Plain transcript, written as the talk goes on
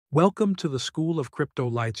Welcome to the School of Crypto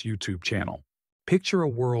Lights YouTube channel. Picture a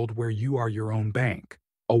world where you are your own bank,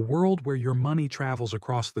 a world where your money travels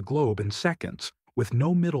across the globe in seconds, with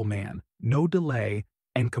no middleman, no delay,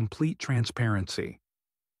 and complete transparency.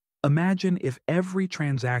 Imagine if every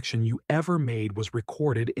transaction you ever made was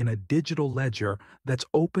recorded in a digital ledger that's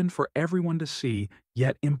open for everyone to see,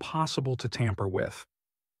 yet impossible to tamper with.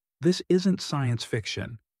 This isn't science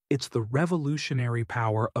fiction, it's the revolutionary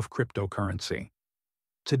power of cryptocurrency.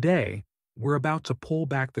 Today, we're about to pull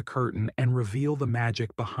back the curtain and reveal the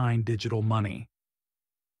magic behind digital money.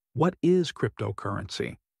 What is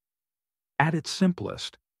cryptocurrency? At its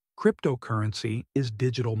simplest, cryptocurrency is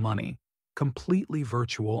digital money, completely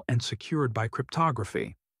virtual and secured by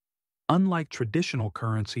cryptography. Unlike traditional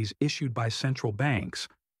currencies issued by central banks,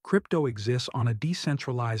 crypto exists on a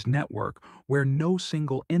decentralized network where no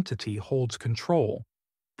single entity holds control.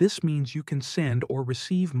 This means you can send or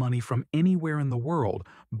receive money from anywhere in the world,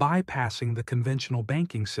 bypassing the conventional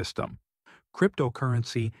banking system.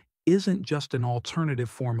 Cryptocurrency isn't just an alternative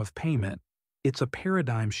form of payment, it's a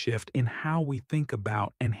paradigm shift in how we think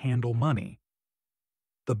about and handle money.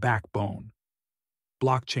 The backbone.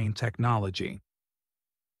 Blockchain technology.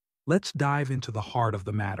 Let's dive into the heart of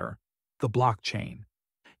the matter, the blockchain.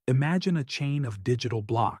 Imagine a chain of digital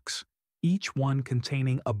blocks, each one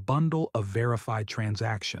containing a bundle of verified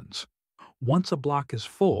transactions. Once a block is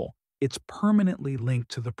full, it's permanently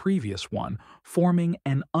linked to the previous one, forming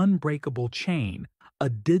an unbreakable chain, a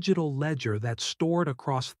digital ledger that's stored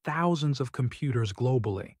across thousands of computers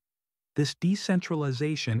globally. This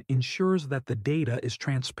decentralization ensures that the data is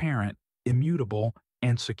transparent, immutable,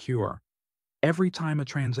 and secure. Every time a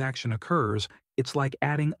transaction occurs, it's like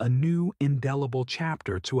adding a new indelible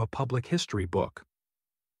chapter to a public history book.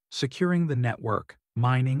 Securing the network,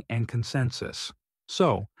 mining, and consensus.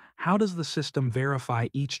 So, how does the system verify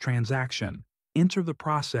each transaction? Enter the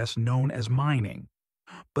process known as mining.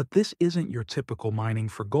 But this isn't your typical mining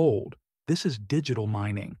for gold. This is digital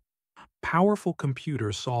mining. Powerful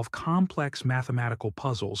computers solve complex mathematical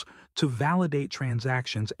puzzles to validate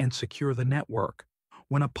transactions and secure the network.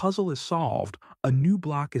 When a puzzle is solved, a new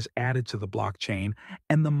block is added to the blockchain,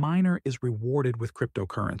 and the miner is rewarded with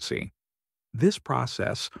cryptocurrency. This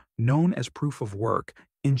process, known as proof of work,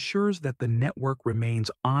 ensures that the network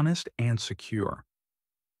remains honest and secure.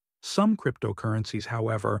 Some cryptocurrencies,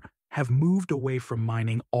 however, have moved away from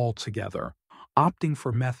mining altogether, opting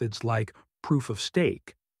for methods like proof of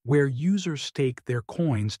stake, where users stake their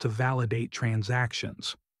coins to validate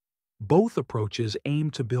transactions. Both approaches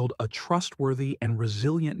aim to build a trustworthy and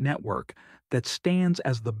resilient network that stands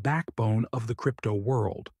as the backbone of the crypto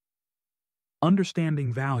world.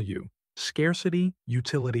 Understanding value, scarcity,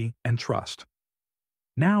 utility, and trust.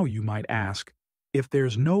 Now you might ask, if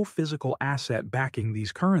there's no physical asset backing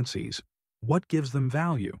these currencies, what gives them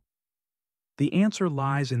value? The answer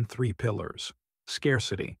lies in three pillars.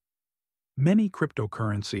 Scarcity. Many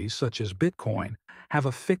cryptocurrencies, such as Bitcoin, have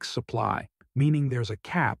a fixed supply, meaning there's a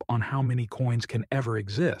cap on how many coins can ever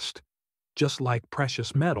exist. Just like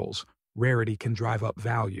precious metals, rarity can drive up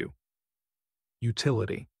value.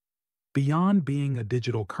 Utility. Beyond being a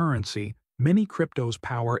digital currency, many cryptos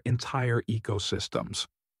power entire ecosystems.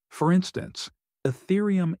 For instance,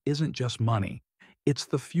 Ethereum isn't just money, it's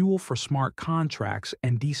the fuel for smart contracts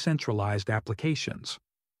and decentralized applications.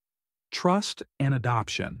 Trust and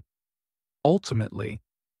adoption. Ultimately,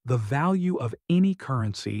 the value of any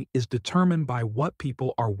currency is determined by what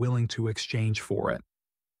people are willing to exchange for it.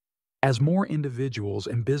 As more individuals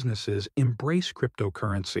and businesses embrace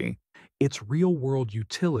cryptocurrency, its real-world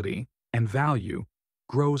utility and value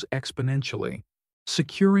grows exponentially.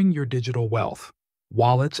 Securing your digital wealth,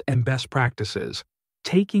 wallets, and best practices.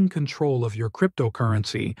 Taking control of your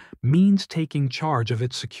cryptocurrency means taking charge of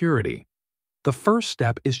its security. The first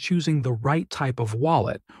step is choosing the right type of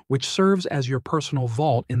wallet, which serves as your personal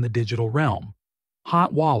vault in the digital realm.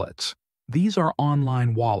 Hot wallets. These are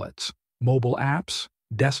online wallets, mobile apps,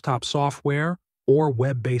 desktop software, or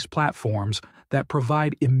web-based platforms that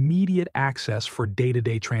provide immediate access for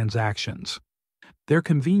day-to-day transactions. Their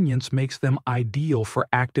convenience makes them ideal for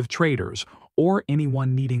active traders or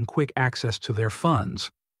anyone needing quick access to their funds.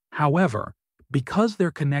 However, because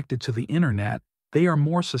they're connected to the internet, they are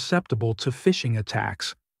more susceptible to phishing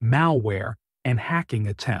attacks, malware, and hacking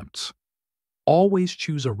attempts. Always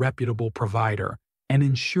choose a reputable provider and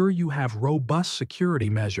ensure you have robust security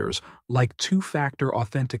measures like two-factor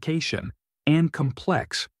authentication and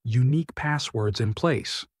complex, unique passwords in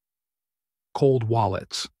place. Cold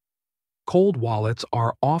wallets. Cold wallets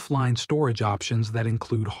are offline storage options that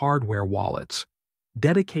include hardware wallets,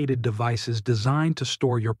 dedicated devices designed to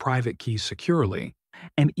store your private keys securely,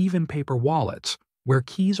 and even paper wallets, where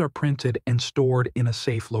keys are printed and stored in a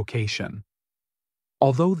safe location.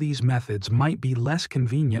 Although these methods might be less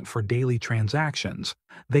convenient for daily transactions,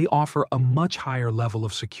 they offer a much higher level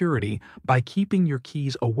of security by keeping your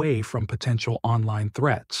keys away from potential online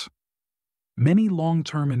threats. Many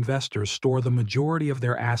long-term investors store the majority of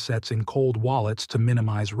their assets in cold wallets to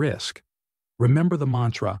minimize risk. Remember the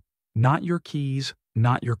mantra, not your keys,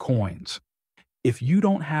 not your coins. If you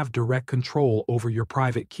don't have direct control over your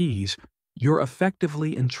private keys, you're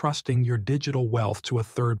effectively entrusting your digital wealth to a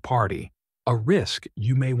third party, a risk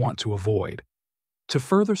you may want to avoid. To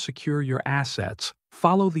further secure your assets,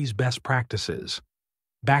 follow these best practices.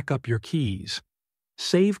 Back up your keys.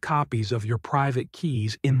 Save copies of your private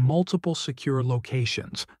keys in multiple secure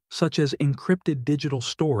locations, such as encrypted digital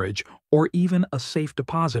storage or even a safe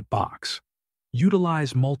deposit box.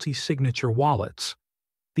 Utilize multi-signature wallets.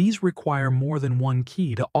 These require more than one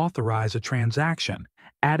key to authorize a transaction,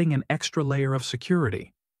 adding an extra layer of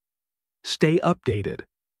security. Stay updated.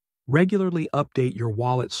 Regularly update your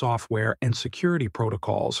wallet software and security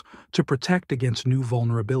protocols to protect against new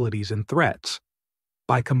vulnerabilities and threats.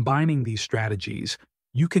 By combining these strategies,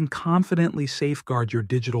 you can confidently safeguard your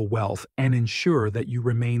digital wealth and ensure that you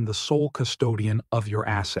remain the sole custodian of your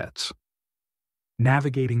assets.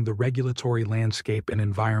 Navigating the regulatory landscape and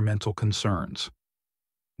environmental concerns.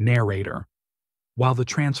 Narrator. While the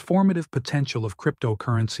transformative potential of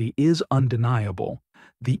cryptocurrency is undeniable,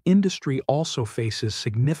 the industry also faces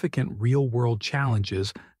significant real-world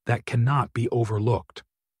challenges that cannot be overlooked.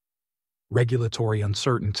 Regulatory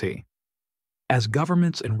uncertainty. As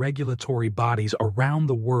governments and regulatory bodies around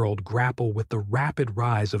the world grapple with the rapid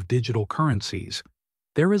rise of digital currencies,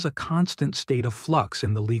 there is a constant state of flux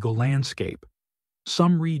in the legal landscape.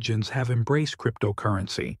 Some regions have embraced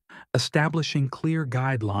cryptocurrency, establishing clear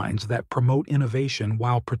guidelines that promote innovation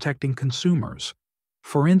while protecting consumers.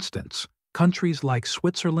 For instance, countries like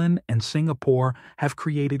Switzerland and Singapore have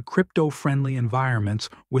created crypto-friendly environments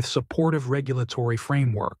with supportive regulatory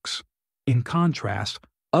frameworks. In contrast,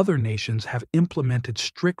 other nations have implemented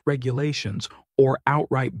strict regulations or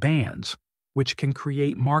outright bans, which can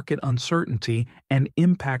create market uncertainty and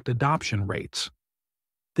impact adoption rates.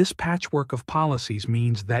 This patchwork of policies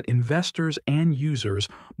means that investors and users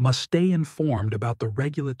must stay informed about the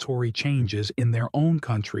regulatory changes in their own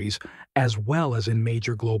countries as well as in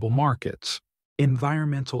major global markets.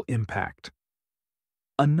 Environmental impact.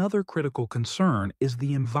 Another critical concern is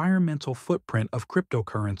the environmental footprint of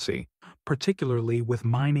cryptocurrency, particularly with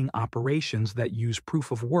mining operations that use proof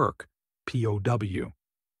of work, POW.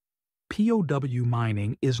 POW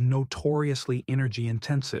mining is notoriously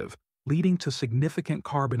energy-intensive, leading to significant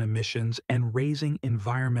carbon emissions and raising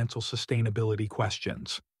environmental sustainability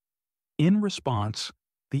questions. In response,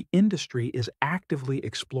 the industry is actively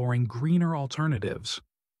exploring greener alternatives.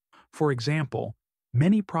 For example,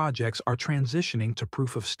 many projects are transitioning to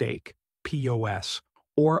proof of stake, POS,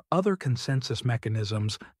 or other consensus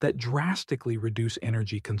mechanisms that drastically reduce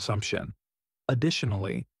energy consumption.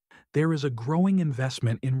 Additionally, there is a growing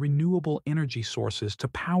investment in renewable energy sources to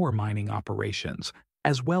power mining operations,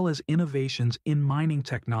 as well as innovations in mining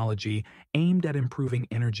technology aimed at improving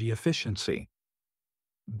energy efficiency.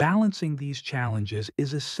 Balancing these challenges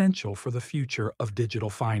is essential for the future of digital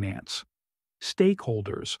finance.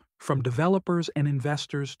 Stakeholders, from developers and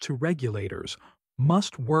investors to regulators,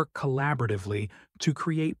 must work collaboratively to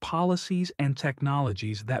create policies and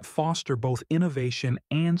technologies that foster both innovation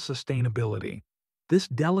and sustainability. This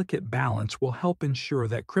delicate balance will help ensure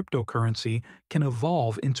that cryptocurrency can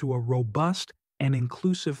evolve into a robust and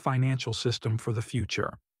inclusive financial system for the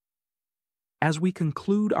future. As we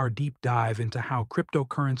conclude our deep dive into how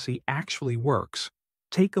cryptocurrency actually works,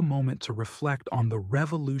 take a moment to reflect on the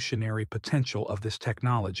revolutionary potential of this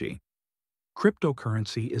technology.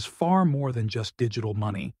 Cryptocurrency is far more than just digital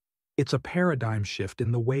money. It's a paradigm shift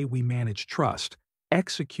in the way we manage trust,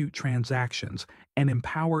 execute transactions, and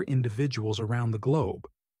empower individuals around the globe.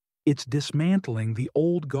 It's dismantling the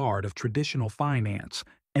old guard of traditional finance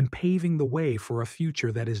and paving the way for a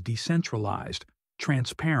future that is decentralized,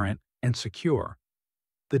 transparent, and secure.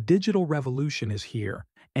 The digital revolution is here,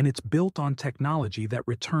 and it's built on technology that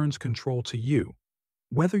returns control to you.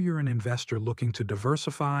 Whether you're an investor looking to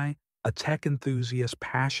diversify, a tech enthusiast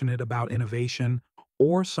passionate about innovation,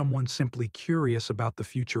 or someone simply curious about the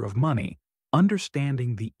future of money,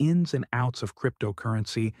 understanding the ins and outs of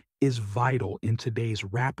cryptocurrency is vital in today's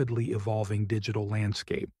rapidly evolving digital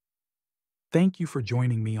landscape. Thank you for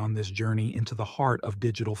joining me on this journey into the heart of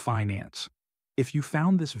digital finance. If you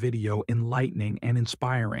found this video enlightening and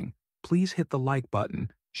inspiring, please hit the like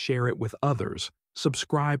button, share it with others,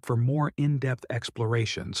 subscribe for more in-depth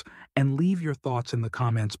explorations, and leave your thoughts in the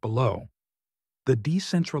comments below. The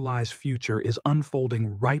decentralized future is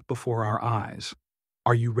unfolding right before our eyes.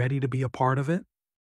 Are you ready to be a part of it?